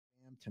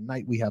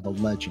tonight we have a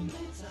legend,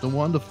 the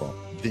wonderful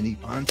Vini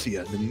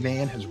Poncia. The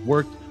man has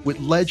worked with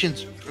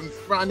legends from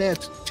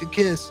Ronettes to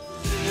Kiss.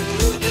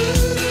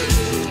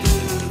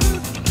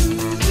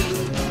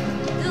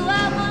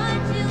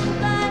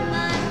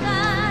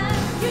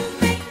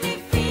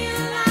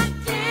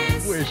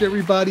 Where's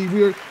everybody?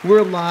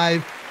 We're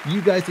live.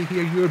 You guys are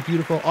here. You're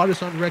beautiful.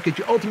 Artists on record.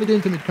 Your ultimate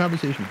intimate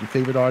conversation with your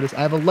favorite artist.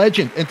 I have a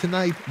legend, and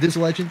tonight this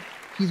legend,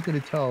 he's going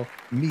to tell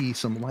me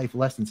some life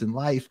lessons in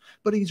life,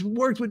 but he's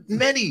worked with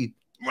many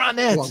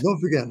Ronettes. Well, don't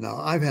forget now,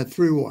 I've had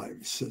 3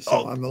 wives,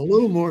 so I'm a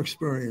little more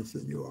experienced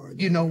than you are.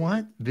 You know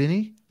what,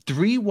 Vinny?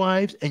 3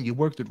 wives, and you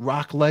worked with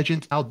rock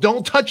legends. Now,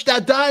 don't touch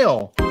that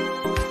dial.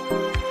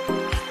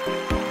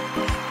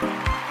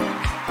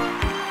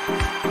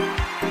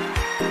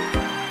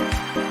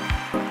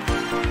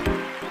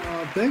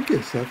 Thank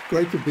you, Seth.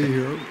 Great to be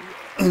here.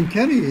 And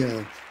Kenny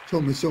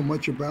told me so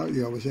much about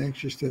you. I was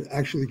anxious to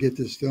actually get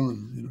this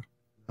done. You know,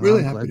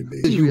 really happy to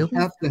be. You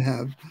have to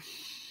have.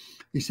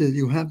 He said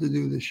you have to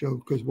do this show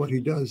because what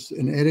he does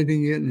in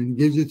editing it and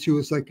gives it to you,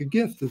 it's like a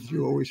gift that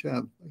you always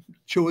have.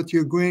 Show it to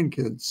your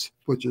grandkids,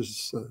 which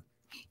is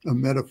a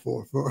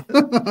metaphor for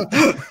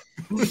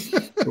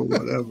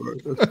whatever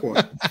at this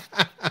point.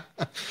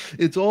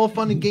 It's all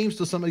fun and games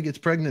till somebody gets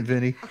pregnant,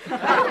 Vinny.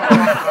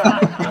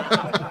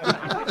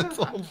 It's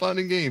all fun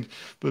and games.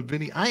 But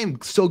Vinny, I am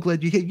so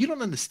glad you're here. You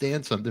don't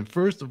understand something.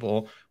 First of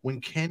all,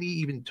 when Kenny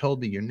even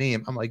told me your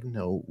name, I'm like,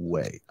 no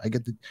way. I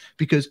get the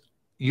because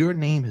your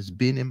name has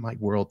been in my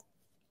world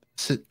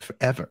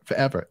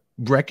forever.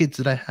 Records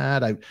that I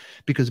had,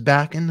 because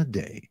back in the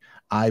day,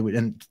 I would,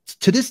 and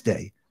to this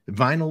day,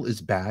 vinyl is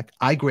back.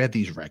 I grabbed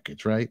these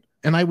records, right?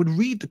 And I would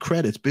read the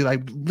credits, but I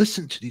would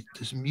listen to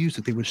this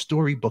music. They were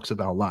storybooks of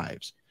our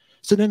lives.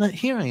 So then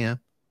here I am.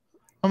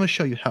 I'm going to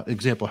show you how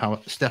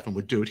Stefan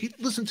would do it. He'd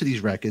listen to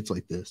these records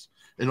like this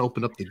and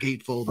open up the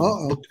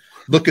gatefold,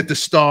 look at the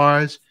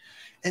stars.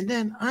 And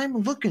then I'm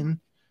looking,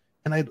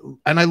 and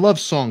I love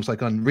songs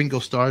like on Ringo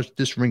Starr's,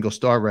 this Ringo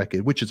Starr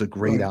record, which is a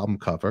great album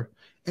cover.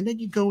 And then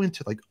you go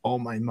into like All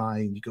My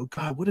Mind. You go,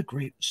 God, what a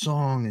great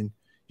song. And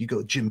you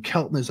go, Jim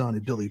Keltner's on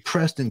it, Billy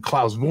Preston,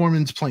 Klaus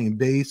Vorman's playing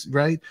bass,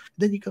 right?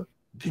 Then you go,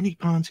 Vini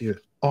Poncia,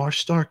 R.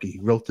 Starkey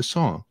wrote the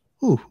song.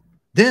 Ooh.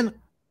 Then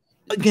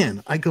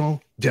again, I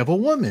go, Devil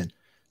Woman.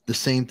 The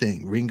same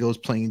thing. Ringo's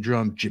playing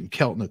drum, Jim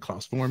Keltner,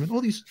 Klaus Vorman,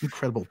 all these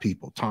incredible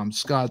people. Tom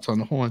Scott's on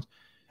the horns,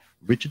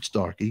 Richard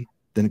Starkey.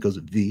 Then it goes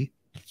to V.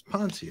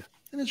 Poncia.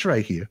 And it's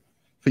right here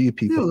for you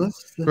people,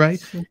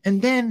 right?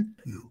 And then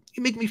you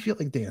make me feel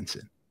like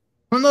dancing.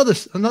 Another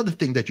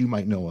thing that you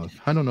might know of.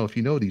 I don't know if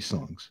you know these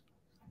songs,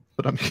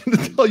 but I'm going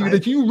to tell you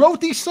that you wrote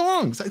these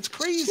songs. It's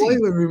crazy.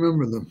 Slightly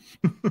remember them.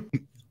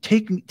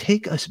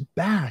 Take us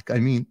back. I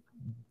mean,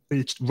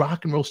 it's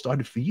rock and roll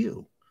started for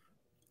you.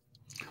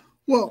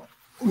 Well,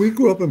 we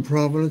grew up in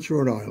Providence,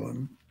 Rhode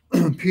Island.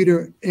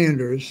 Peter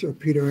Anders was,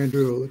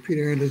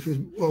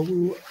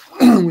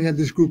 we had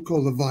this group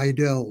called the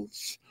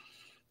Vidells.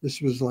 This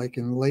was like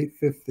in the late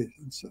 50s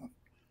and stuff.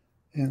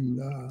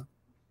 And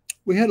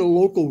we had a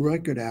local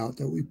record out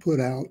that we put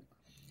out.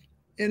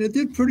 And it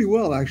did pretty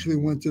well, actually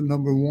went to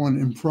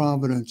 #1 in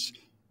Providence,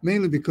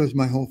 mainly because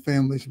my whole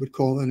families would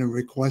call in and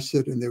request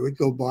it, and they would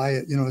go buy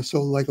it. You know, it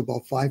sold like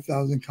about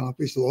 5,000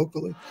 copies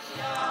locally.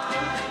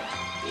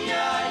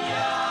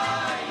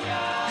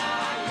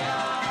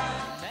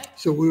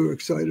 So we were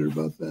excited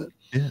about that.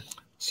 Yeah.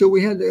 So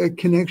we had a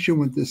connection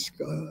with this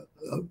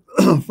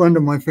friend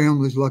of my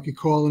family's, Lucky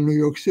Carl, in New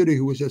York City,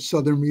 who was at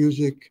Southern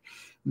Music.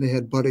 And they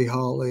had Buddy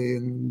Holly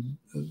and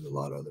a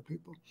lot of other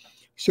people.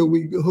 So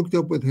we hooked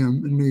up with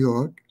him in New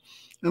York,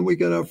 and we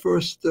got our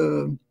first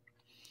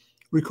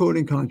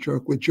recording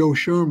contract with Joe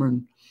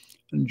Sherman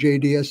and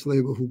JDS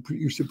label, who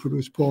used to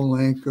produce Paul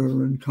Anka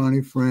and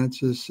Connie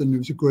Francis. And he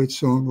was a great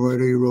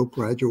songwriter. He wrote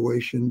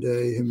Graduation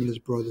Day, him and his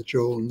brother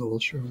Joel and Noel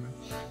Sherman.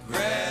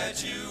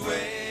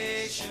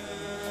 Graduation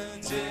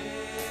Day.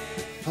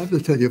 I have to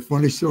tell you a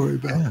funny story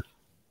about it.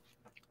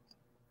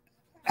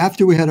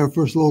 After we had our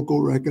first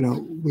local record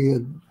out, we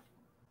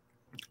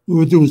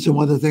were doing some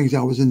other things.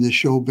 I was in the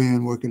show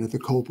band working at the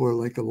Coppola,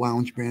 like a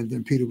lounge band,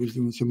 and Peter was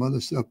doing some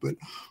other stuff. But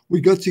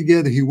we got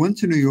together. He went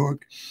to New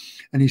York,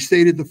 and he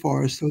stayed at the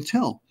Forest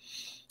Hotel.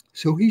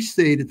 So he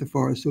stayed at the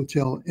Forest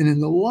Hotel, and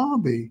in the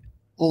lobby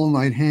all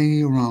night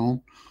hanging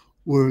around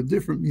were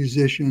different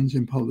musicians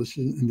and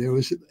publicists, and there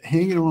was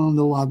hanging around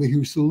the lobby, who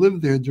used to live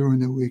there during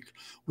the week,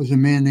 was a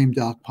man named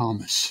Doc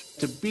Palmas.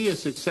 To be a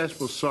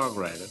successful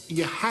songwriter,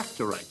 you have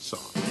to write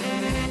songs.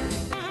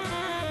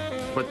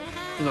 But,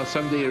 you know,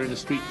 someday you're in the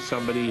street and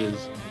somebody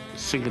is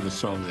singing the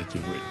song that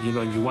you've written. You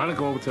know, you want to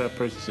go over to that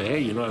person and say, hey,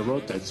 you know, I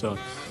wrote that song.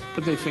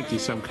 But they think you're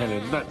some kind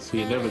of nut, so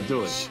you never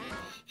do it.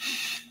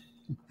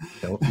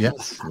 Oh,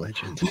 yes,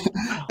 legend.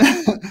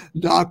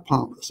 Doc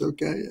Palmas,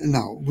 okay? And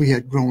now we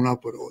had grown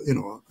up with, you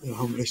know,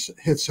 how many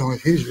hit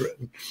songs he's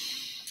written.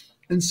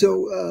 And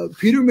so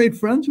Peter made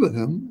friends with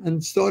him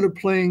and started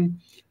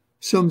playing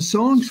some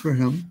songs for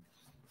him.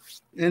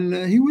 And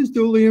he was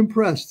duly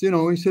impressed. You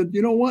know, he said,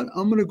 you know what?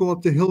 I'm going to go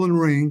up to Hill and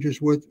Range,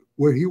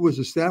 where he was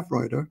a staff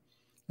writer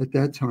at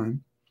that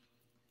time.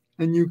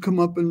 and you come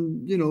up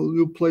and,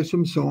 you'll play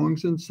some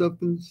songs and stuff,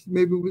 and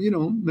maybe,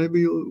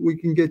 maybe we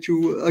can get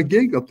you a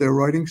gig up there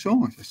writing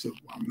songs. I said,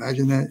 well,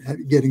 imagine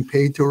that, getting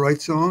paid to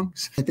write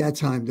songs. At that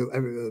time,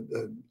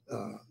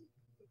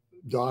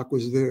 Doc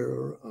was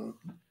there,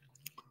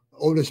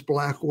 Otis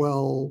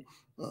Blackwell,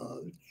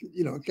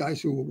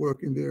 guys who were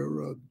working there,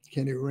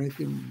 Kenny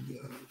Rankin,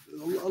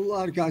 a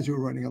lot of guys who were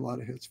writing a lot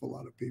of hits for a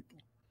lot of people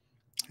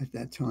at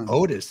that time.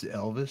 Otis,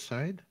 Elvis,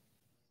 right?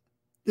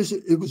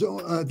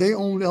 They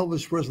owned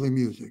Elvis Presley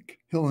Music,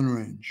 Hill and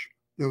Range.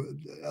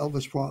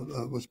 Elvis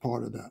was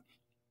part of that.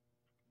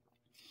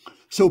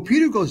 So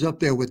Peter goes up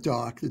there with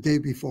Doc the day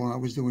before. I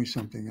was doing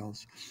something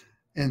else,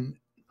 and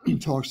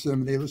talks to them.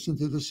 And they listened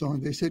to the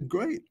song. They said,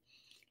 "Great,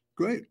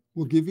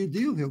 we'll give you a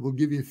deal here. We'll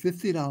give you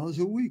 $50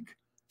 a week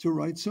to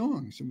write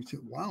songs." And we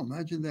said, "Wow,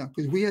 imagine that!"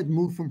 Because we had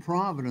moved from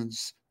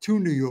Providence to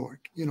New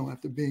York,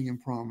 after being in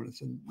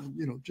Providence, and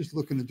just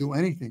looking to do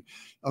anything.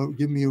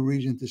 Give me a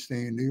reason to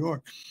stay in New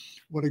York.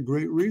 What a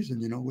great reason.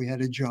 We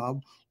had a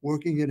job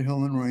working at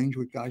Hill and Range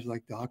with guys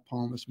like Doc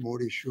Palmas,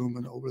 Morty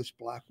Schumann, Otis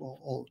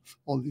Blackwell,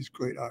 all these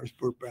great artists.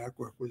 Burt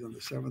Bacharach was on the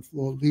 7th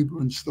floor,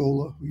 Lieber and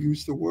Stoller, who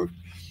used to work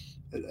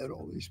at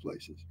all these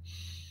places.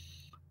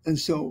 And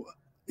so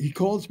he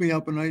calls me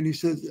up at night, and he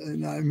says,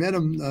 and I met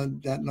him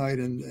that night,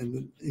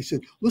 and he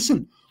said,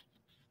 "Listen,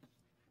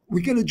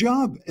 we get a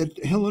job at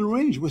Hill and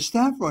Range. We're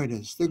staff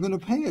writers. They're going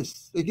to pay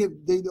us. They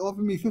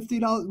offered me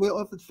 $50. We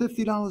offered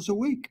 $50 a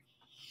week."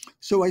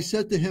 So I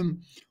said to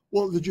him,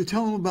 "Well, did you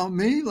tell him about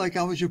me? Like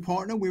I was your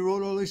partner? We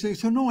wrote all these things."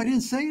 So no, I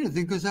didn't say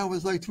anything because I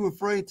was too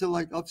afraid to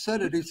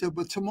upset it. He said,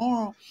 "But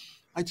tomorrow,"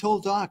 I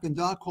told Doc, and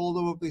Doc called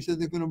him up. They said,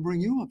 "They're going to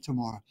bring you up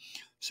tomorrow."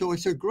 So I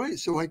said, "Great."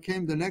 So I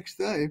came the next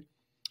day,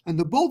 and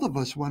the both of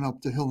us went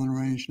up to Hill and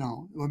Range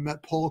now. We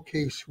met Paul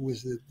Case, who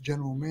was the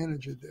general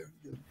manager there,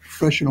 the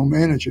professional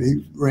manager.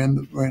 He ran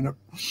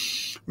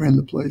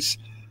the place.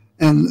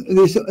 And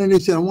he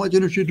said, "I want you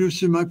to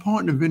introduce you to my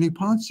partner, Vini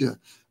Poncia.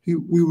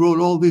 We wrote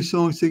all these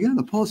songs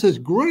together." Paul says,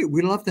 "Great,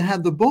 we'd love to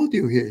have the both of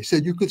you here." He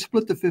said, "You could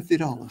split the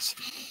 $50.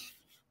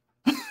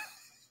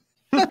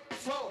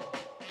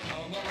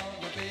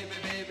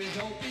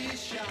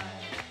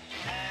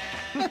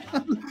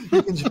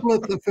 You can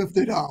split the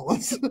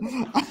 $50.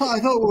 I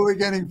thought we were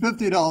getting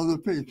 $50 a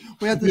piece.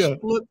 We had to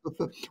split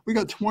we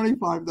got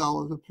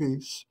 $25 a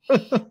piece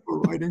for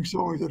writing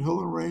songs at Hill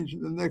and Range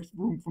in the next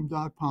room from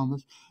Doc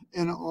Palmas.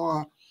 And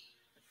our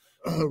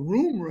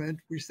room rent,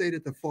 we stayed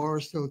at the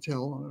Forest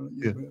Hotel,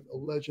 a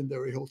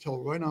legendary hotel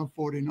right on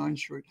 49th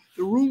Street.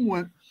 The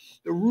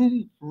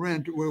room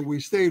rent where we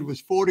stayed was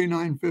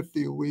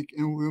 $49.50 a week,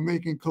 and we were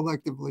making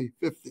collectively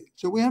 $50.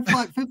 So we had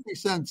 50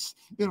 cents,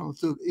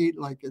 to eat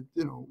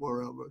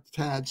wherever,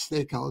 Tad's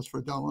Steakhouse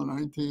for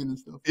 $1.19 and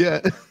stuff.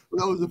 Yeah,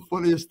 that was the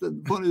funniest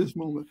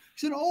moment.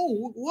 He said,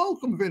 "Oh,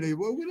 welcome, Vinny.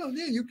 Well,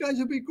 you guys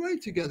would be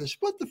great together.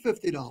 Split the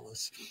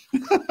 $50."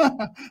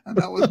 And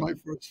that was my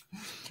first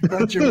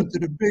venture into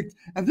the big.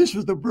 And this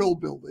was the Brill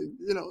Building.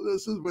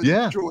 This is when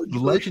George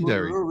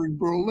legendary Irving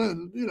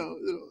Berlin.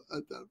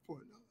 At that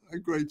point, a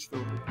great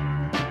story.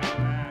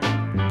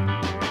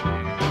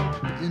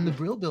 In the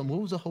Brill Building,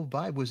 what was the whole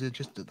vibe? Was it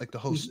just like the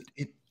whole?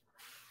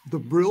 The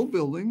Brill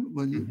Building,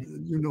 when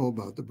you know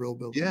about the Brill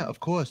Building. Yeah, of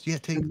course. Yeah,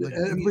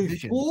 every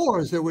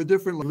floors there were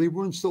different.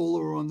 Lieber and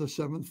Stoller were on the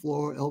 7th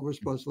floor. Elvis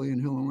Presley and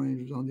Hill and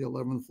Range was on the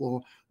 11th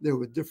floor. There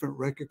were different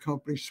record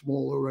companies,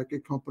 smaller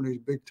record companies,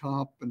 Big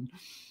Top, and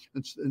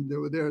they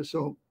were there.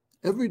 So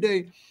every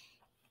day,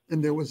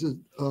 and there was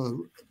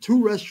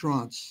 2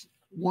 restaurants.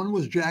 One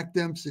was Jack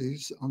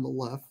Dempsey's on the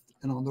left,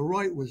 and on the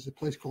right was a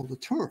place called the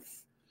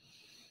Turf.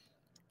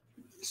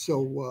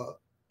 So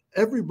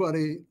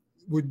everybody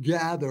would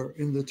gather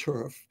in the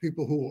Turf,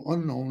 people who were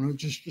unknown or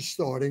just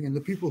starting, and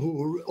the people who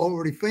were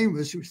already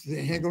famous used to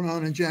hang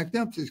around in Jack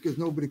Dempsey's because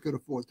nobody could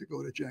afford to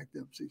go to Jack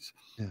Dempsey's.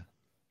 Yeah.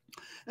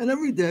 And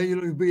every day,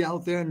 you'd be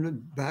out there in the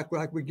back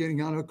rack, we're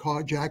getting out of a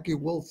car, Jackie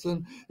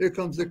Wilson, here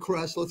comes the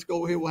Crest, let's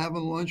go here, we're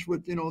having lunch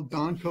with,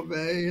 Don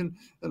Covey and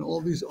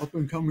all these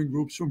up-and-coming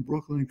groups from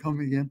Brooklyn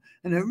coming in.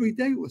 And every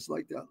day was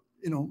like that,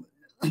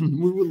 We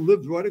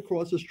lived right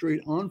across the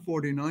street on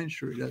 49th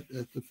Street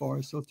at the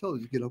Forest Hotel.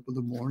 You get up in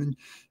the morning,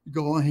 you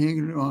go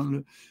hanging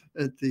around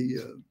at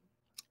the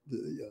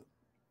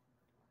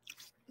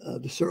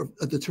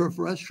Turf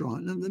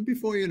restaurant, and then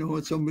before you know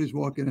it, somebody's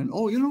walking in.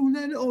 Oh,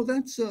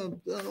 that's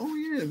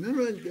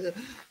remember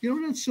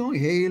that song?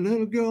 Hey,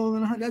 little girl,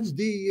 and that's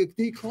D.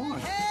 Clark.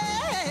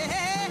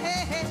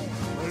 Hey,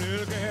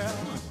 little girl.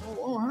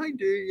 Oh, hi,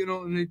 D.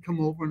 And they come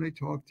over and they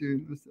talk to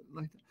you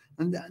like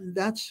that, and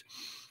that's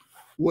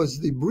was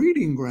the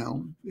breeding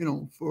ground,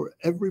 for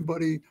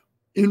everybody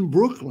in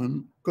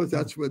Brooklyn, because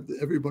that's what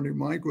everybody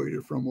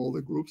migrated from, all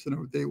the groups,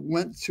 and they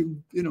went to,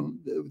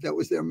 that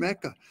was their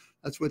Mecca.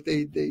 That's what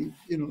they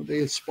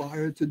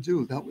aspired to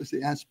do. That was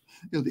the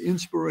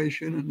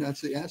inspiration, and that's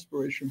the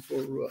aspiration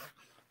for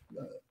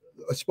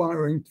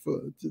aspiring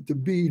to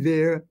be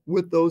there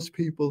with those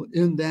people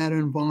in that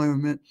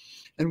environment.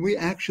 And we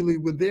actually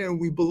were there,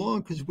 and we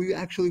belonged because we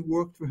actually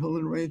worked for Hill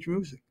and Range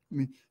Music. I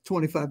mean,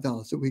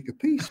 $25 a week a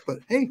piece, but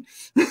hey,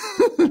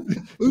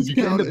 did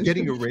you end up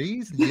getting a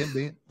raise? Did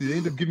they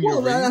end up giving you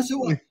a raise?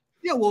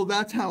 Yeah, well,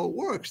 that's how it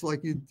works.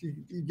 Like you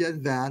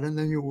get that, and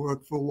then you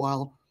work for a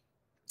while.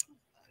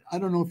 I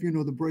don't know if you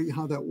know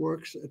how that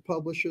works at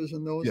publishers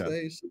in those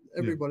days.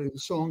 Everybody, the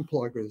song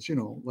pluggers, you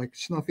know, like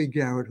Snuffy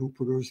Garrett, who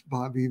produced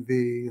Bobby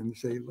V, and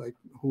say like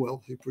who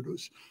else he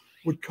produced,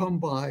 would come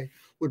by,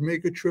 would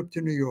make a trip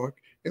to New York,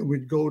 and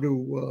we'd go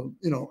to,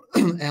 you know,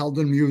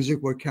 Alden Music,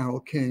 where Carole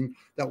King,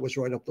 that was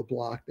right up the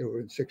block. They were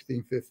in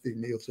 1650,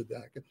 Neil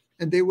Sedaka.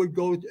 And they would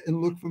go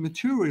and look for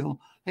material.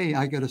 Hey,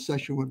 I got a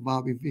session with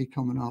Bobby V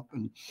coming up.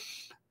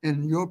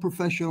 And your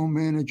professional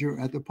manager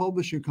at the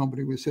publishing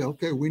company would say,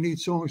 okay, we need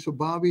songs for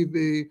Bobby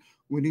V.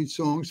 We need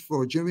songs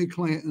for Jimmy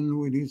Clanton.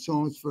 We need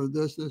songs for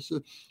this.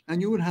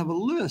 And you would have a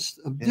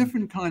list of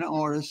different kind of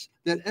artists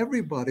that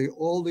everybody,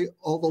 all the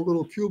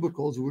little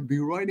cubicles would be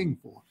writing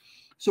for.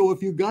 So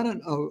if you got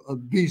a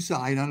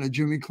B-side on a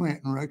Jimmy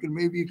Clanton record,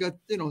 maybe you got,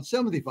 you know,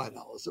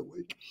 $75 a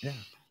week. Yeah.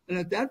 And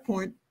at that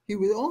point, he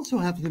would also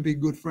happen to be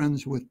good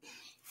friends with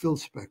Phil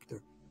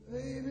Spector.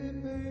 Baby,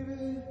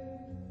 baby,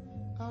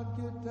 I'd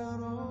get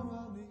down on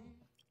my knees.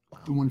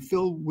 And when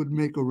Phil would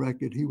make a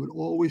record, he would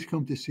always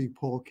come to see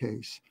Paul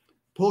Case.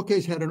 Paul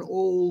Case had an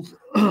old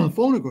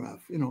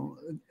phonograph, you know,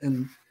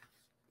 and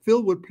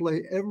Phil would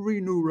play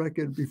every new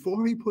record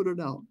before he put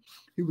it out.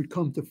 He would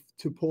come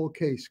to Paul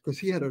Case because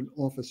he had an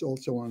office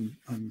also on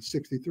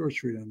 63rd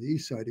Street on the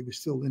east side. He was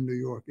still in New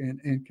York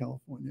and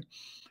California.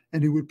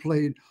 And he would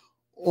play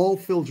all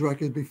Phil's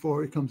records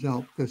before it comes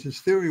out, because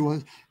his theory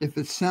was, if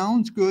it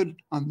sounds good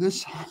on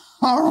this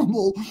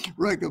horrible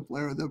record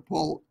player that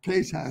Paul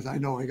Case has, I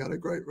know I got a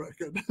great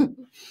record.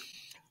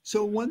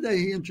 So one day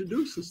he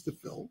introduced us to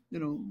Phil. You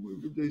know,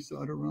 they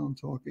started around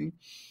talking.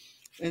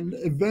 And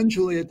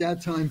eventually at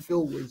that time,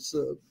 Phil was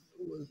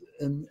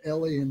and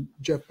Ellie and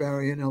Jeff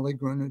Barry and Ellie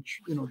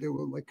Greenwich, you know, they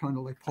were like kind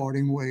of like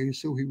parting ways.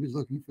 So he was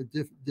looking for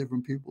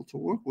different people to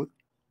work with.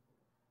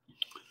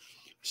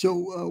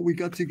 So we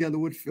got together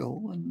with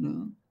Phil,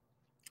 and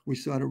we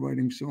started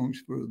writing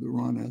songs for the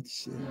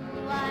Ronettes.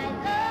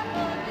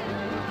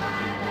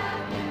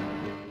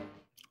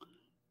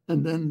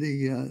 And then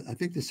I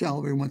think the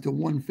salary went to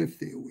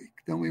 $150 a week.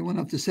 Then we went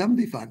up to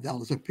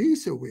 $75 a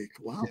piece a week.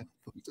 Wow. Yeah.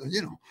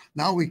 You know,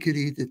 now we could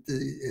eat at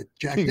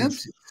Jack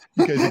Dempsey.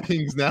 You guys are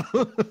kings now.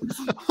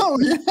 Oh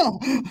yeah.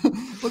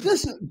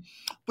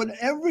 But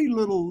every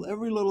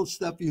little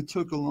step you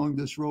took along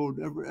this road,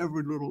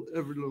 every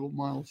little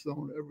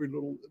milestone, every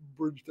little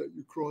bridge that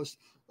you crossed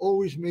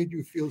always made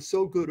you feel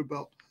so good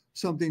about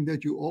something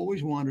that you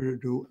always wanted to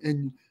do.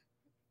 And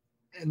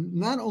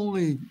not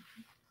only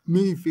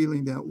me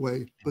feeling that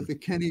way, but the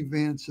Kenny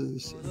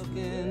Vances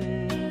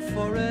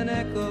for an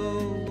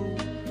echo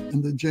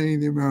and the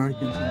Jane the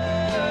Americans.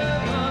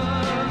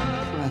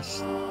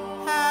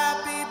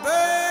 Happy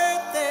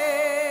birthday,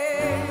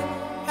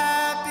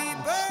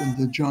 and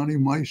the Johnny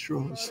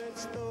Maestros,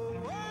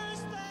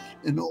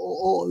 and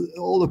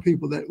all the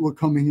people that were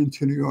coming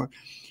into New York.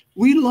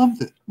 We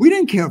loved it. We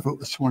didn't care if it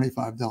was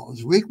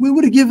 $25 a week. We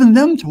would have given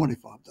them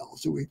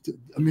 $25 a week.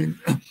 I mean,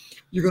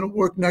 you're going to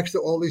work next to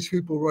all these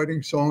people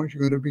writing songs.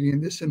 You're going to be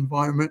in this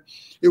environment.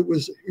 It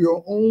was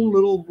your own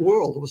little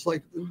world. It was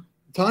like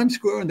Times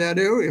Square in that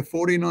area,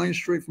 49th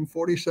Street from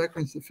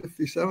 42nd to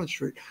 57th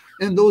Street.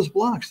 And those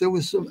blocks, there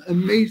was some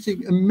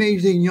amazing,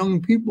 amazing young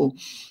people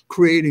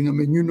creating them.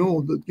 And you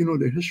know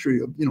the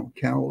history of, you know,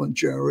 Carol and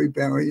Jerry,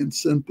 Barry and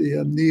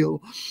Cynthia,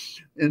 Neil,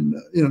 and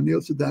Neil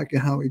Sedaka,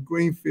 Howie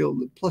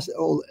Greenfield, plus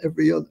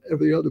every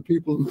other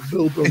people in the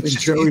Bill Building,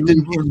 Jerry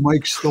Lieber and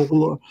Mike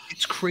Stoller.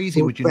 It's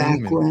crazy what you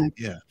name.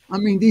 Yeah. I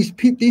mean, these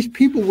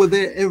people were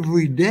there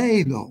every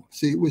day, though.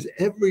 See, it was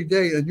every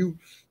day, and you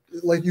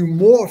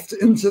morphed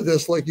into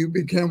this, like you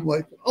became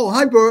like, oh,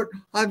 hi, Bert.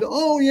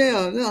 Oh,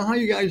 yeah, how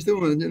you guys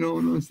doing? You know,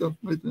 and stuff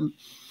like that.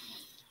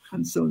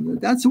 And so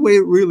that's the way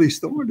it really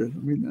started. I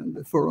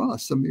mean, for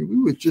us, I mean, we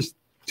were just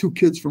two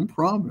kids from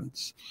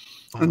Providence.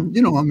 And,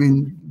 you know, I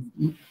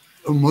mean,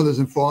 mothers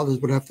and fathers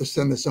would have to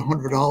send us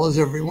 $100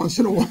 every once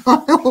in a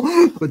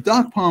while. But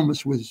Doc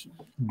Thomas was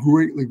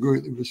greatly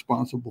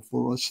responsible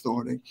for us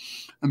starting.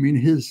 I mean,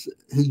 his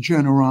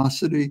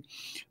generosity,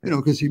 you know,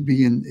 because he'd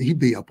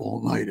be up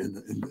all night,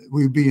 and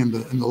we'd be in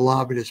the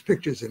lobby. There's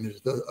pictures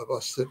of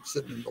us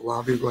sitting in the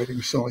lobby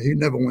writing songs. He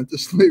never went to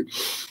sleep,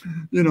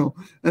 you know.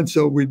 And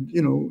so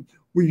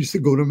we used to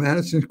go to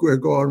Madison Square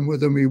Garden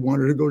with him. He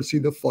wanted to go to see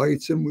the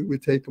fights, and we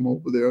would take him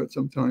over there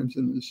sometimes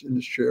in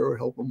his chair or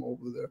help him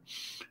over there.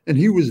 And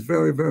he was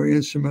very, very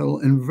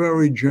instrumental and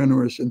very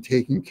generous in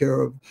taking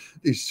care of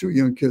these two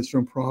young kids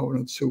from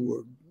Providence who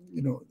were,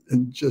 you know,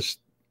 and just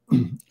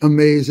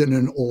amazed and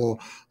in awe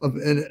of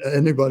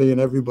anybody and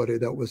everybody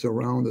that was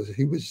around us.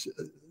 He was,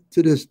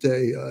 to this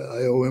day,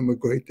 I owe him a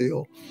great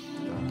deal.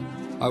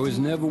 I was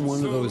never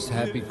one of those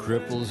happy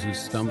cripples who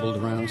stumbled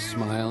around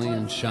smiling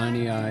and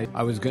shiny-eyed.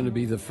 I was going to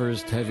be the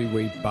first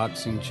heavyweight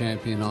boxing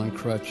champion on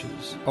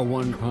crutches, a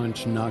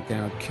one-punch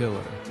knockout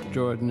killer,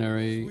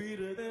 extraordinary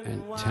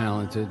and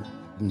talented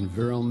and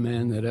virile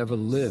man that ever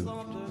lived.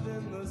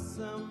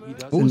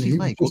 What was And he was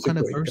like? What just a kind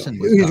of great guy. person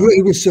was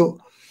He was so,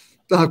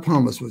 Doc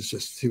Thomas was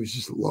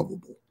just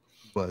lovable.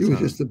 He was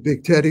just a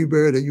big teddy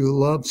bear that you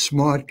loved,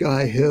 smart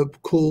guy, hip,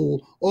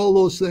 cool, all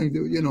those things,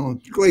 you know,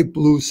 great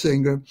blues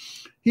singer.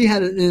 He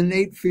had an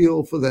innate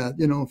feel for that,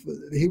 you know.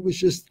 He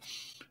was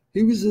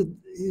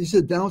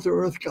a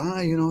down-to-earth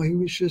guy, you know. He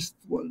was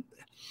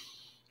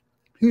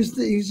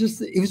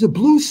a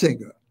blues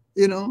singer,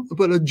 you know,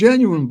 but a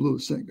genuine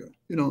blues singer,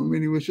 you know. I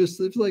mean, it was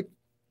like,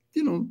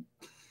 you know,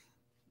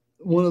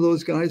 one of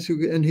those guys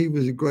and he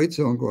was a great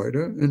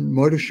songwriter. And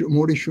Morty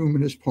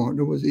Schumann, his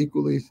partner, was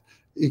equally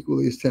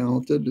as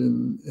talented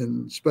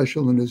and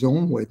special in his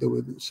own way. There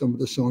were some of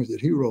the songs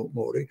that he wrote,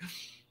 Morty.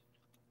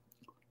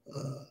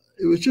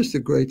 It was just a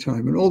great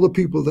time. And all the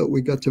people that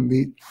we got to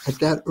meet at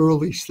that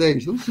early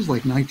stage, this was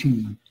like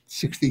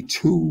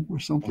 1962 or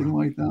something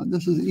like that.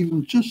 This is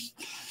even just,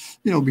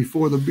 you know,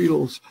 before the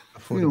Beatles.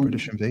 Before the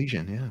British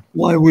invasion, yeah.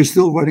 Why we're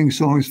still writing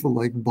songs for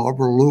like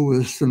Barbara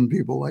Lewis and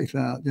people like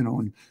that, you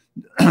know.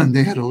 And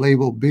they had a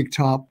label, Big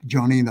Top.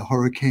 Johnny and the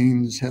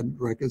Hurricanes had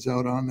records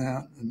out on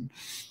that.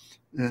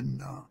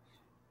 And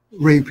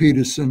Ray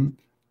Peterson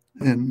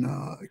and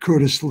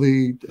Curtis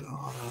Lee.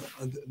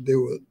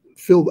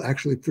 Phil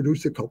actually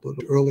produced a couple of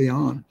them early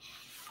on.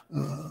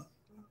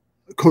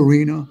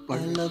 Corina. I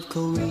love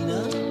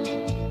Corina.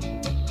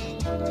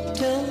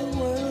 Tell the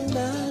world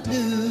I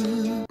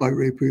do. By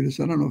Ray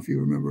Peterson. I don't know if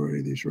you remember any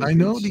of these records. I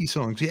know these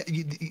songs. Yeah,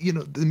 you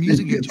know the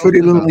music.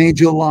 Pretty Little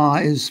Angel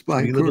Eyes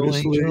by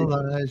Curtis Lee.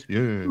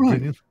 Yeah,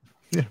 right.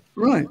 Yeah,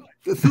 right.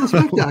 Phil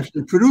Spector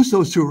actually produced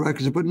those two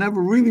records, but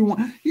never really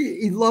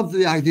he loved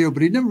the idea,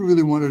 but he never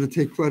really wanted to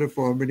take credit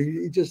for them. But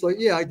he just like,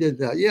 yeah, I did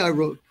that. Yeah, I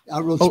wrote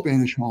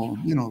Spanish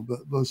Harlem, you know, but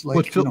those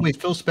like. Phil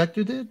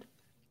Spector did?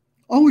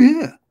 Oh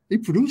yeah, he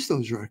produced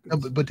those records. No,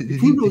 but he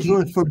produced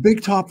those for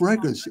Big Top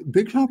Records.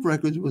 Big Top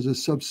Records was a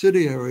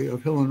subsidiary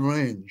of Hill and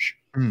Range,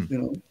 you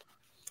know,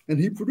 and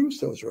he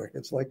produced those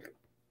records. Like,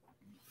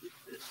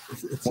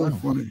 it's so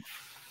funny.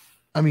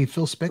 I mean,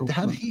 Phil Spector.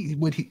 How did he?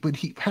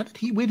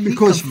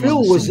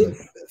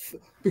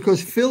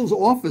 Because Phil's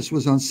office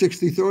was on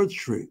 63rd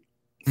Street.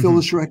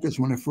 Phyllis Records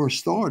when it first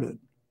started.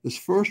 His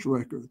first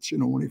records, you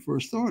know, when he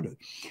first started,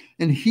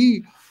 and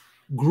he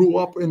grew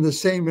up in the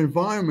same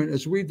environment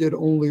as we did,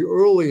 only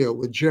earlier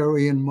with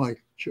Jerry and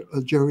Mike,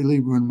 Jerry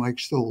Lieber and Mike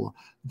Stoller,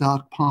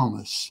 Doc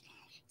Palmas,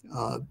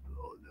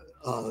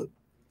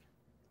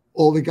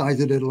 all the guys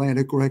at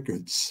Atlantic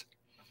Records.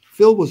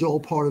 Phil was all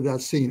part of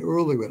that scene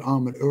early with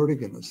Ahmet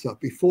Ertegun and stuff.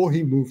 Before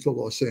he moved to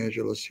Los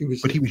Angeles, he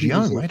was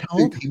young, right? How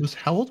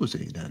old was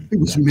he then? He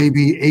was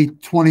maybe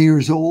 20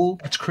 years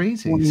old. That's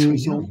crazy. 20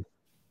 years old.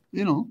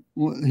 You know,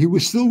 he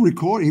was still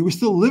recording. He was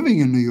still living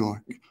in New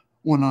York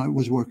when I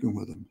was working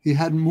with him. He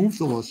hadn't moved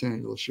to Los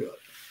Angeles yet.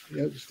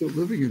 He was still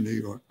living in New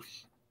York.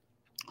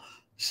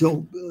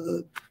 So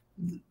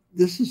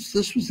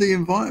this was the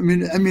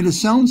environment. I mean, it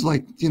sounds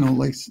like, you know,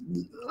 like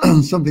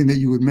something that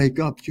you would make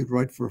up. You'd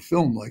write for a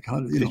film. Like how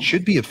you know? It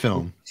should be a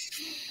film.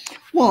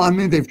 Well, I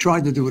mean, they've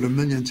tried to do it a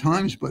million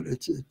times, but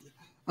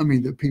I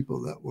mean, the people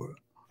that were.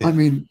 Yeah.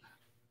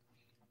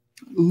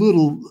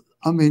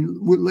 I mean,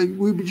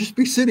 we would just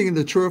be sitting in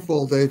the turf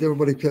all day.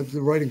 Everybody kept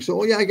writing.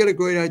 So, I got a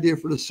great idea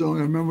for the song.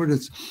 I remember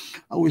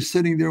I was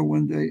sitting there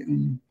one day,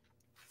 and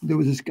there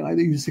was this guy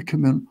that used to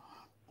come in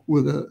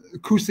with an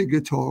acoustic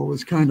guitar. It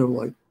was kind of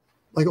like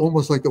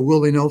almost like the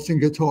Willie Nelson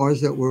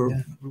guitars that were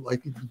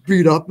like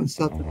beat up and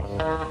stuff.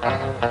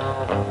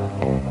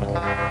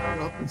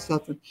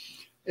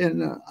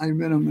 And I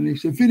met him, and he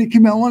said, "Vinny,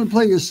 come here. I want to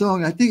play your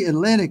song. I think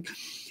Atlantic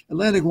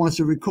wants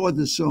to record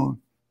this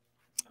song."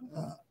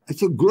 I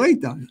said,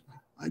 "Great, Don."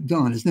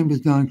 His name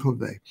was Don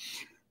Covey.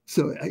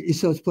 So he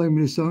starts playing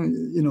me the song.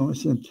 You know, I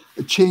said,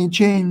 "Chain,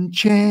 chain,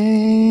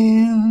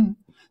 chain,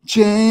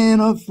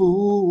 chain of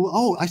fool."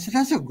 Oh, I said,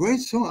 "That's a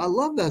great song. I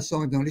love that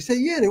song, Don." He said,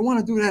 "Yeah, they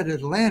want to do that at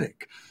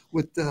Atlantic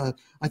with I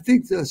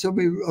think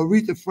somebody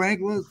Aretha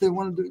Franklin. They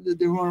want to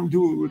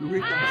do it with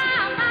Aretha."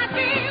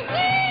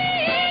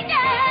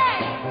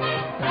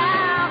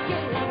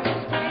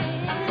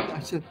 I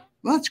said,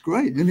 "Well, that's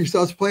great." And he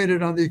starts playing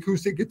it on the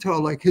acoustic guitar,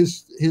 like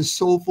his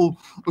soulful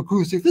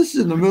acoustic. This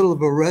is in the middle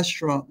of a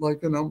restaurant,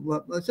 like, and I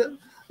said,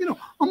 you know,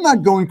 I'm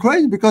not going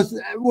crazy because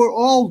we're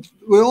all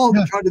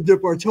trying to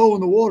dip our toe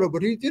in the water,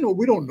 but he, you know,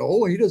 we don't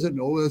know. He doesn't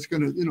know that's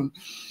gonna, you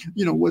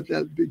know what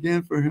that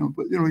began for him.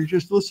 But you know, you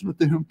just listening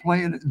to him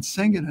playing it and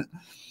singing it.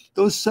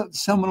 Those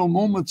seminal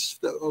moments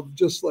of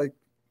just like,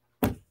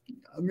 I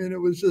mean,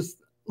 it was just.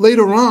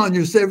 Later on,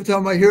 you say, every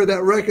time I hear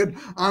that record,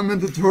 I'm in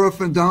the turf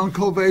and Don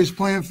Covey's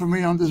playing for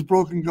me on this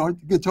broken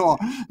guitar.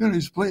 You know,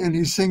 he's playing,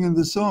 he's singing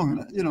the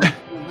song. You know,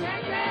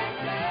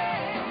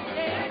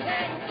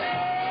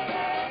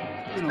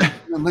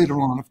 and later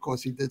on, of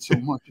course, he did so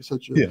much. He's a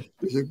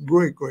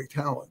great, great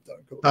talent.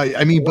 Don Covey.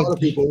 I mean, a lot of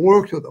people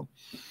worked with him.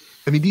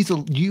 I mean,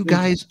 you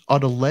guys are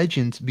the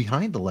legends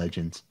behind the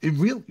legends. It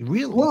really.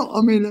 Well,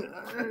 I mean,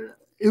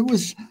 it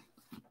was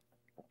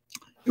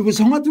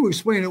hard to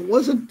explain. It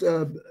wasn't.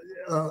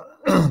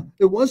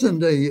 it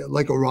wasn't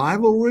like a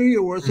rivalry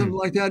or something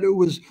like that. It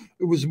was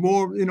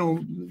more, you know,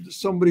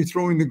 somebody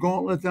throwing the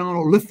gauntlet down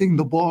or lifting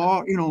the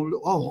bar, you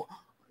know.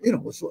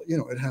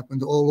 It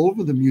happened all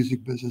over the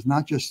music business,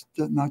 not just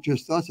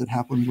us. It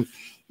happened with,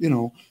 you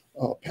know,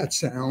 Pet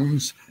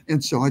Sounds and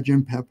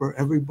Sgt. Pepper.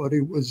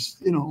 Everybody was,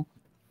 you know,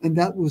 and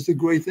that was the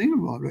great thing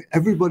about it.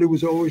 Everybody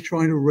was always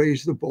trying to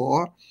raise the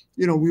bar.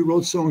 You know, we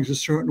wrote songs a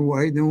certain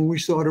way. Then when we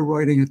started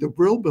writing at the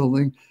Brill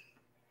Building,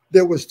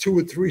 there was 2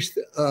 or 3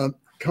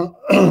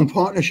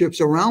 partnerships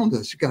around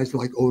us. Guys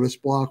like Otis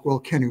Blackwell,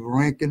 Kenny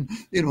Rankin,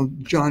 you know,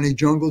 Johnny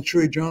Jungle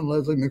Tree, John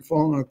Leslie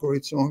McFarlane, a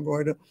great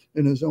songwriter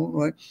in his own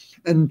right.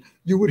 And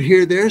you would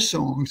hear their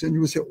songs and you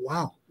would say,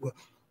 wow,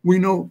 we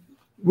know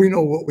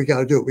what we got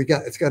to do.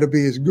 It's got to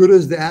be as good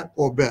as that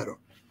or better.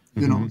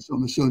 You know, so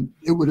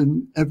it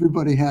would.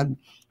 Everybody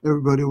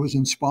was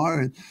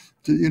inspired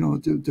to, you know,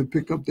 to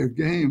pick up their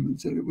game. And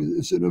said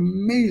it's an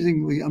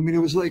amazingly. I mean,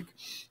 it was like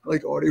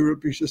Artie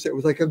Rip used to say, it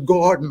was like a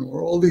garden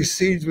where all these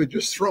seeds were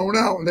just thrown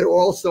out and they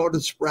all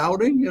started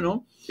sprouting. You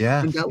know,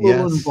 and that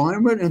little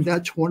environment and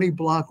that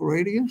 20-block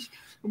radius.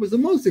 It was the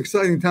most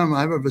exciting time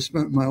I've ever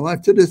spent in my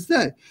life to this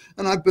day.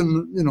 And I've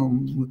been, you know,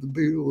 with the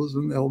Beatles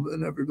and Elvis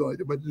and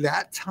everybody, but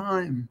that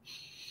time.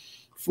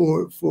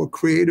 For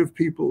creative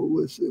people, it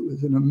was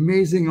an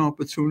amazing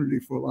opportunity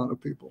for a lot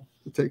of people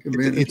to take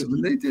advantage of,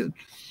 and they did.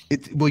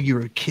 Well, you're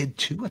a kid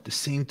too at the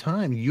same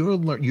time. You're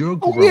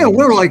oh yeah,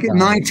 we're like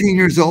 19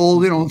 years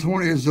old, you know,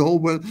 20 years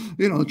old, but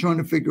you know, trying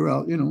to figure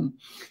out, you know,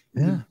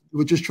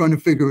 we're just trying to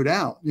figure it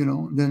out, you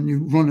know. And then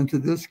you run into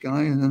this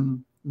guy, and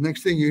then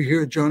next thing you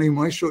hear Johnny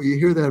Maestro, you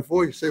hear that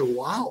voice, you say,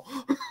 "Wow!"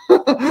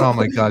 Oh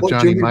my God,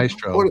 Johnny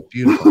Maestro,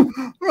 beautiful.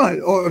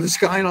 Right, or the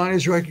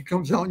Skyliners record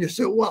comes out, and you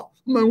say, "Well,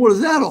 man, what is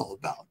that all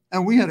about?"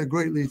 And we had a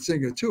great lead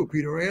singer too,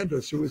 Peter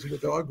Anders, who was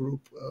with our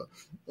group,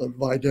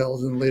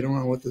 Vidals, and later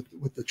on with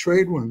the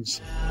Trade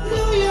Ones.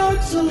 New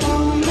York's a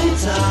lonely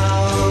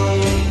town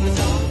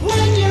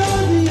when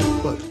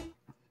you're but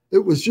it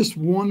was just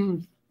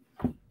one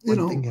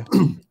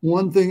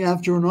thing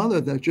after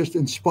another that just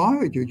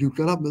inspired you. You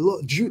got up and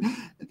look.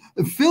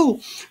 Phil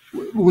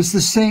was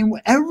the same.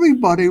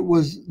 Everybody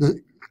was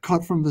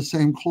cut from the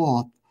same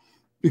cloth,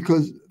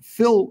 because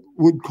Phil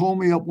would call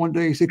me up one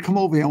day. He said, "Come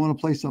over here. I want to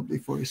play something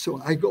for you."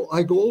 So I go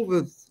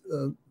over.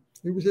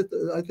 He was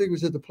I think it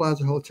was at the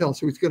Plaza Hotel.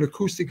 So he's got an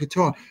acoustic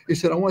guitar. He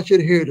said, "I want you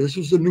to hear this.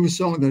 This is a new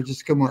song that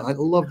just come on. I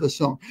love this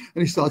song."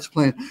 And he starts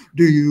playing,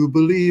 "Do you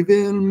believe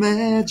in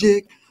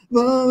magic?"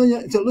 Well,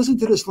 yeah. So listen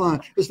to this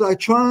line. It's like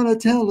trying to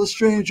tell a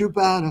stranger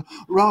about a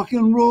rock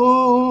and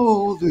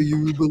roll. Do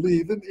you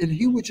believe him? And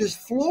he was just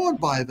floored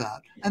by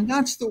that. And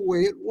that's the way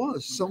it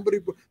was.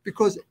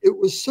 Because there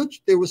was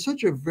such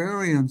a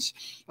variance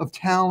of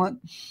talent,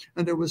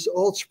 and it was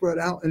all spread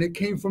out, and it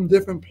came from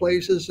different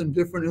places and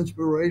different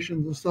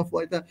inspirations and stuff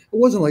like that. It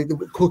wasn't like the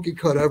cookie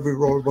cut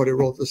everybody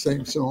wrote the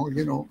same song,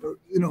 you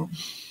know,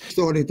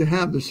 starting to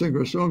have the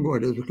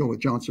singer-songwriters become with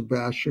John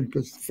Sebastian,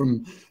 because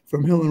from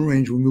Hill and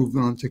Range we moved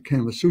on to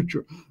Kama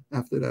Sutra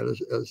after that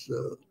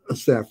as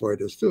staff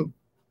writers too.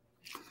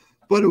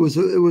 But that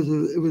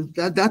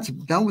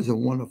was a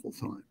wonderful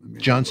time. I mean,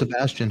 John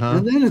Sebastian, huh?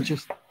 And then it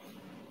just,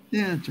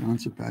 John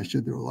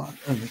Sebastian. There were a lot.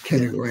 I mean,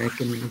 Kenny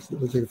Rankin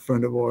was a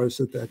friend of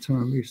ours at that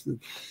time. There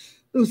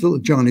was a little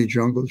Johnny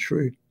Jungle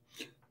Tree.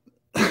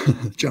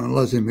 John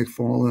Leslie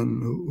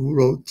McFarlane, who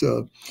wrote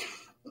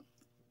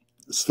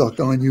 "Stuck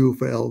on You"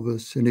 for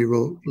Elvis, and he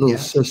wrote "Little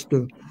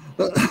Sister."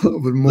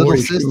 With Little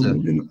Sister,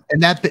 Schumann, you know.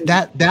 And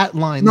that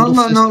line. No,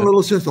 not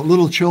Little Sister.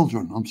 Little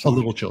Children. I'm sorry. Oh,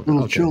 Little Children.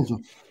 Little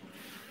Children.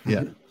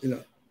 Yeah. You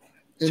know,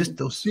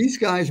 just these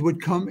guys would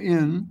come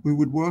in. We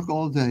would work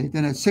all day.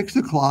 Then at 6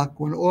 o'clock,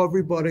 when all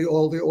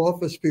the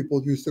office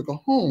people used to go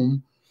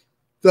home,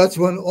 that's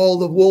when all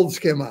the wolves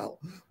came out.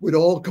 We'd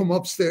all come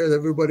upstairs.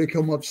 Everybody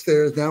come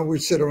upstairs. Now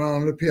we'd sit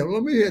around the piano.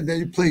 Let me hear. Then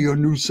you play your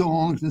new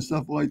songs and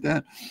stuff like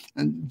that.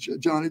 And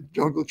Johnny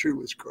Jungle Tree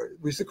was great.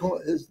 We used to call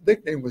his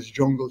nickname was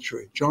Jungle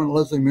Tree. John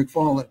Leslie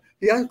McFarlane.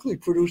 He actually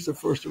produced the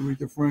first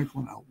Aretha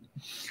Franklin album.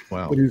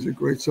 Wow! But he was a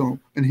great song,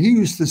 and he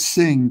used to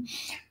sing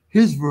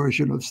his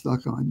version of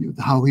 "Stuck on You,"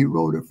 how he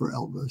wrote it for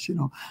Elvis. You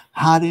know,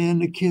 hot in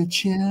the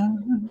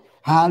kitchen,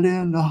 hot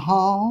in the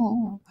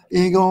hall.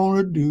 Ain't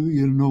gonna do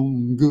you no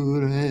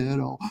good at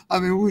all.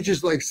 I mean, we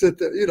just like sit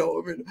there, you know.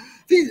 I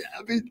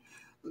mean,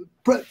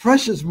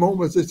 precious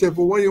moments. They said,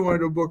 "Well, what do you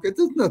write a book?" There's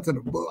nothing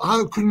to book.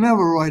 I could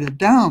never write it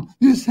down.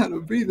 You just had to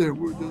be there.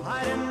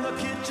 Hide in the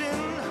kitchen,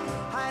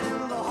 hide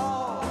in the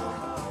hall.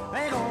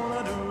 Ain't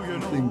gonna do you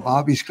no good.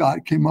 Bobby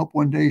Scott came up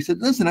one day. He said,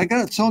 "Listen, I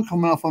got a song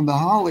coming out from the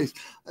Hollies.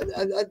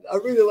 I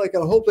really like it.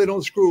 I hope they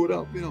don't screw it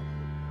up." You know.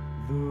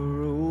 The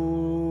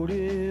road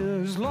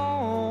is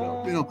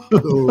long. You know,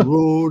 the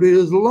road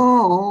is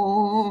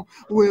long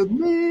with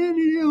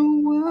many a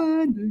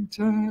winding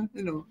turn.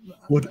 You know,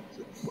 what?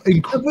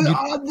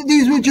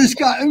 These were just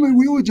guys. I mean,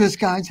 we were just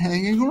guys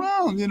hanging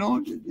around. You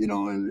know.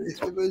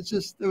 It was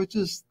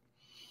just.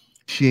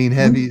 She ain't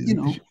heavy. You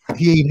know,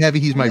 he ain't heavy.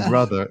 He's my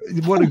brother.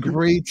 What a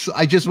great!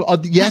 I just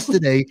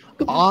yesterday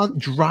on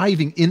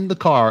driving in the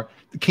car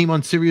came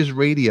on Sirius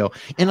Radio,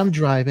 and I'm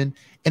driving,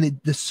 and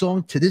the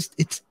song to this,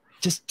 it's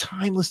just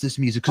timeless, this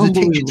music, because it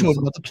takes you to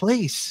another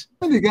place.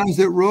 And the guys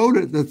that wrote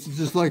it, that's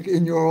just like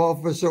in your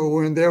office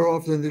or in their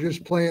office, and they're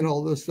just playing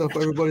all this stuff.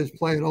 Everybody's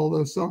playing all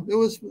those songs. It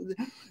was,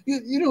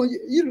 you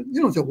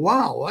don't say,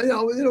 wow.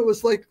 It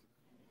was like,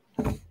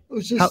 it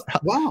was just,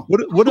 wow.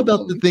 What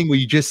about the thing where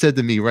you just said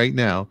to me right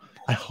now,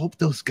 I hope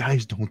those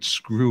guys don't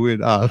screw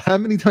it up? How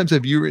many times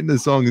have you written a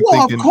song and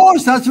thinking? Of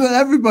course, that's what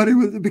everybody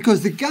was,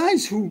 because the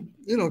guys who,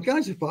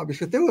 guys who probably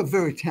said they were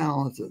very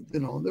talented.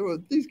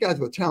 These guys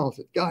were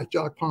talented guys.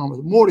 Jock Palmer,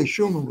 Morty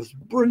Schumann was a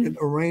brilliant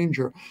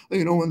arranger.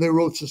 When they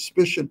wrote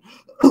Suspicion,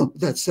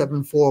 that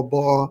 7/4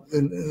 bar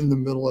in the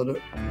middle of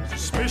it.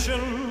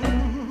 Suspicion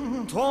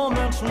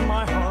torments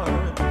my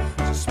heart.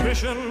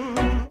 Suspicion.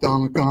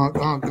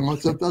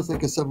 That's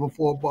like a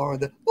 7/4 bar.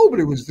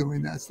 Nobody was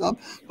doing that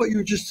stuff, but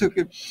you just took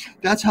it.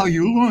 That's how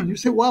you learn. You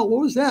say, "Wow,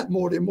 what was that,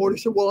 Morty?" And Morty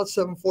said, "Well, it's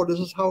 7/4. This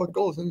is how it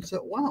goes." And you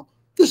said, "Wow,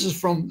 this is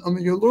from." I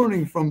mean, you're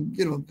learning from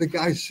the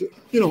guys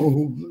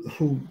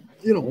who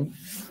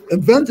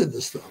invented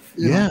this stuff.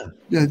 Yeah,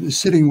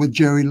 sitting with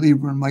Jerry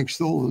Lieber and Mike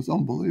Stoller is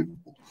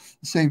unbelievable.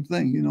 The same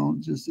thing,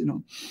 just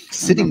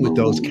sitting with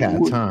those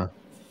cats, huh?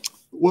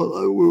 Well,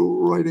 we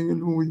were writing,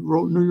 and we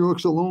wrote New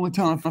York's a Lonely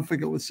Town. I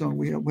forget what song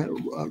we had. We had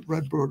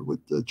Redbird with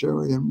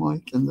Jerry and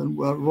Mike, and then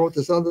wrote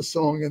this other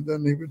song, and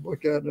then he would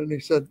look at it and he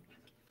said,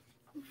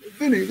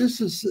 "Vinny, this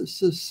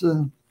is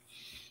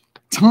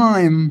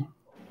time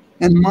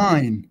and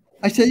mine."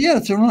 I said, "Yeah,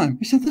 it's a rhyme."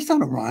 He said, "That's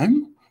not a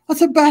rhyme.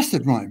 That's a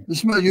bastard rhyme.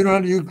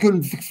 You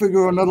couldn't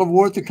figure another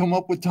word to come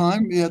up with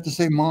time. You had to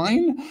say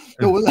mine."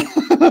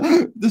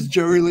 This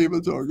Jerry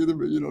Lieber talking to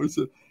me, he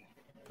said,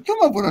 "Come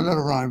up with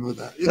another rhyme with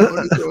that,"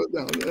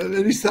 and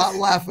then he started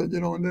laughing,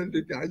 and then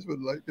the guys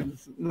would and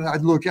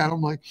I'd look at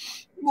him like,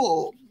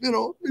 well,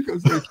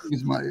 because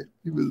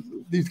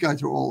these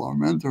guys are all our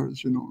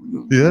mentors,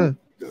 Yeah.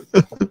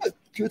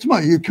 It's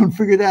you couldn't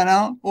figure that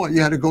out. What,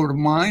 you had to go to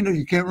mine, or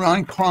you can't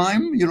rhyme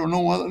crime? You don't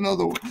know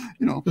another,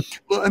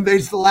 and they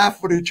used to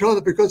laugh with each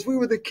other because we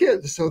were the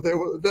kids. So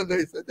then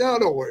they said, "No,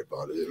 don't worry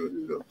about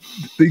it."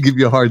 They give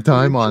you a hard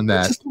time on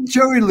that.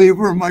 Jerry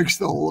Lieber and Mike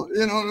Stoller,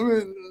 you know what I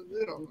mean?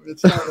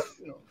 It's not,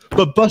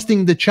 But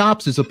busting the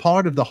chops is a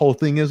part of the whole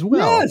thing as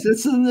well. Yes,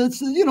 it's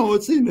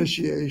the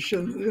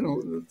initiation.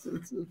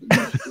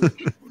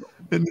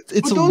 And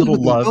it's a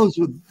little love.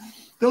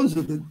 Those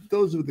were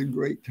the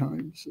great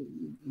times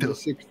in the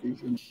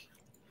 60s, and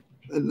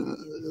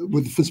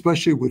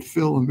especially with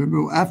Phil. And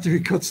remember, after he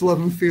cuts Love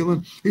and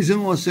Feeling, he's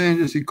in Los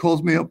Angeles. He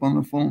calls me up on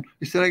the phone.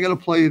 He said, "I got to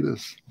play you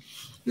this."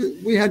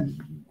 We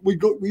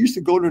used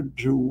to go to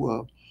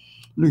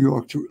New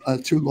York to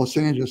Los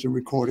Angeles and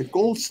recorded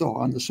Gold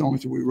Star on the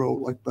songs that we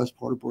wrote, like Best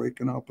Part of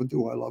Breaking Up and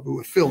Do I Love You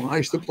with Phil. And I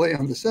used to play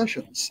on the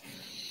sessions.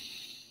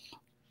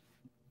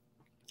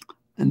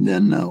 And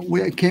then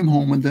I came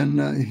home, and then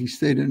he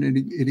stayed in, and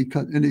he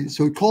cut.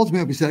 So he calls me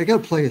up. He said, "I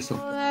got to play you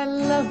something." I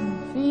love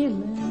and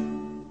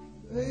feeling.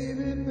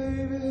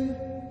 Baby,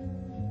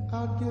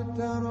 I'll get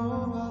down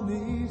on my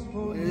knees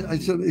for you.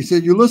 He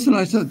said, "You listen?"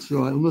 I said,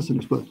 so I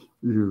listened. But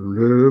you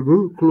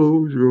never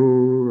close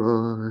your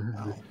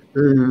eyes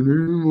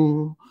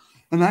anymore.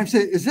 And I say,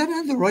 "Is that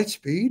at the right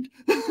speed?"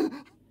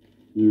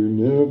 You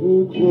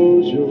never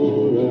close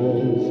your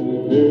eyes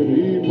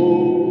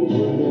anymore.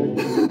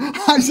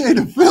 I say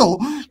to Phil,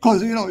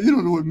 because you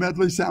don't know what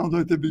medley sounds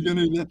like at the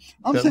beginning.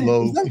 I'm saying,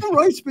 low. "Is that the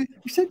right speed?"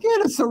 He said, "Yeah,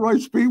 that's the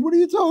right speed. What are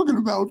you talking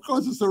about? Of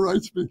course it's the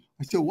right speed."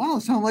 I said, "Wow,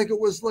 it sounded like it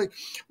was like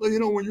when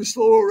you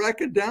slow a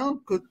record down,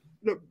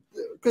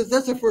 because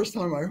that's the first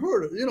time I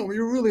heard it.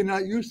 You're really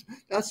not used to,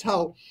 that's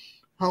how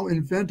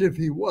inventive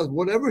he was.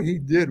 Whatever he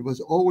did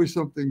was always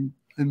something,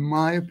 in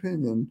my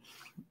opinion,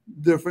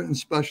 different and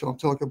special. I'm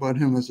talking about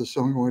him as a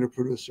songwriter,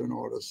 producer, and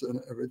artist,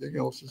 and everything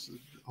else is a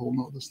whole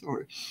nother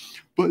story.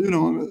 But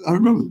I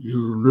remember,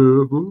 "You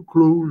never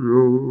close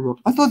your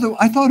eyes."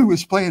 I thought he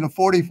was playing a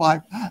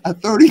 45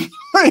 at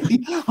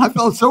 33. I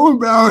felt so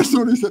embarrassed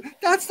when he said,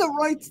 that's the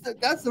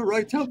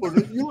right tempo.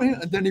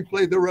 And then he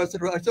played the rest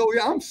of it. I said, "Oh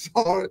yeah, I'm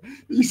sorry."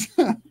 He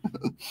said,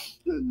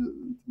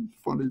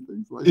 funny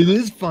things like that. It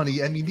is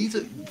funny. I mean, these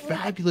are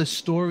fabulous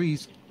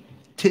stories,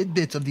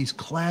 tidbits of these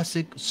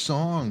classic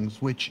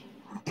songs, which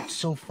it's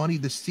so funny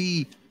to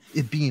see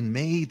it being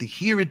made, to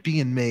hear it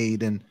being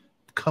made, and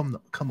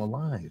come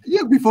alive.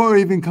 Yeah, before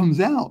it even comes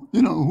out.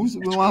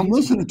 I'm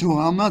listening to it,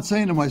 I'm not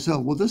saying to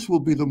myself, "Well, this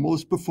will be the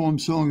most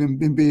performed song in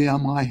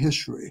BMI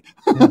history."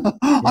 Yeah,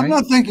 right? I'm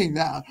not thinking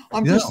that.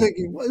 I'm just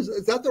thinking,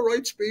 is that the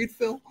right speed,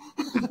 Phil?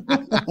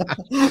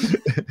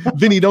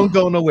 Vinny, don't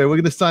go nowhere. We're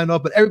going to sign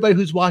off. But everybody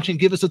who's watching,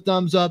 give us a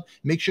thumbs up.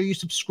 Make sure you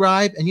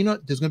subscribe. And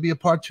there's going to be a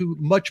part 2,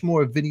 much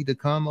more of Vinny to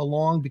come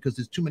along, because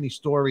there's too many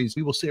stories.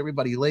 We will see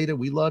everybody later.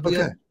 We love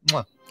you.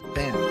 Mwah.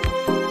 Bam.